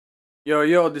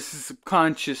Yo, this is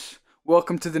Subconscious.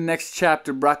 Welcome to the next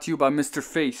chapter brought to you by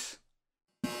Mr.Face.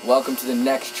 Welcome to the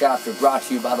next chapter brought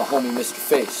to you by the homie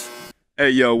Mr.Face. Hey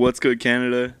yo, what's good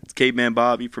Canada? It's Caveman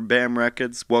Bobby from BAM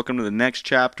Records. Welcome to the next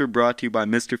chapter brought to you by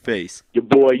Mr.Face. Your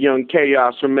boy Young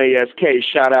Chaos from ASK.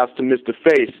 Shout outs to Mr.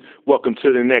 Face. Welcome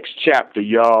to the next chapter,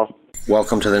 y'all.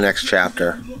 Welcome to the next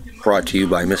chapter, brought to you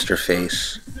by Mr.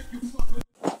 Face.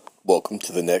 Welcome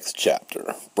to the next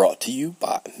chapter, brought to you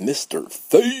by Mr.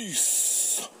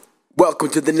 Face.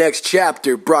 Welcome to the next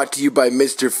chapter, brought to you by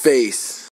Mr. Face.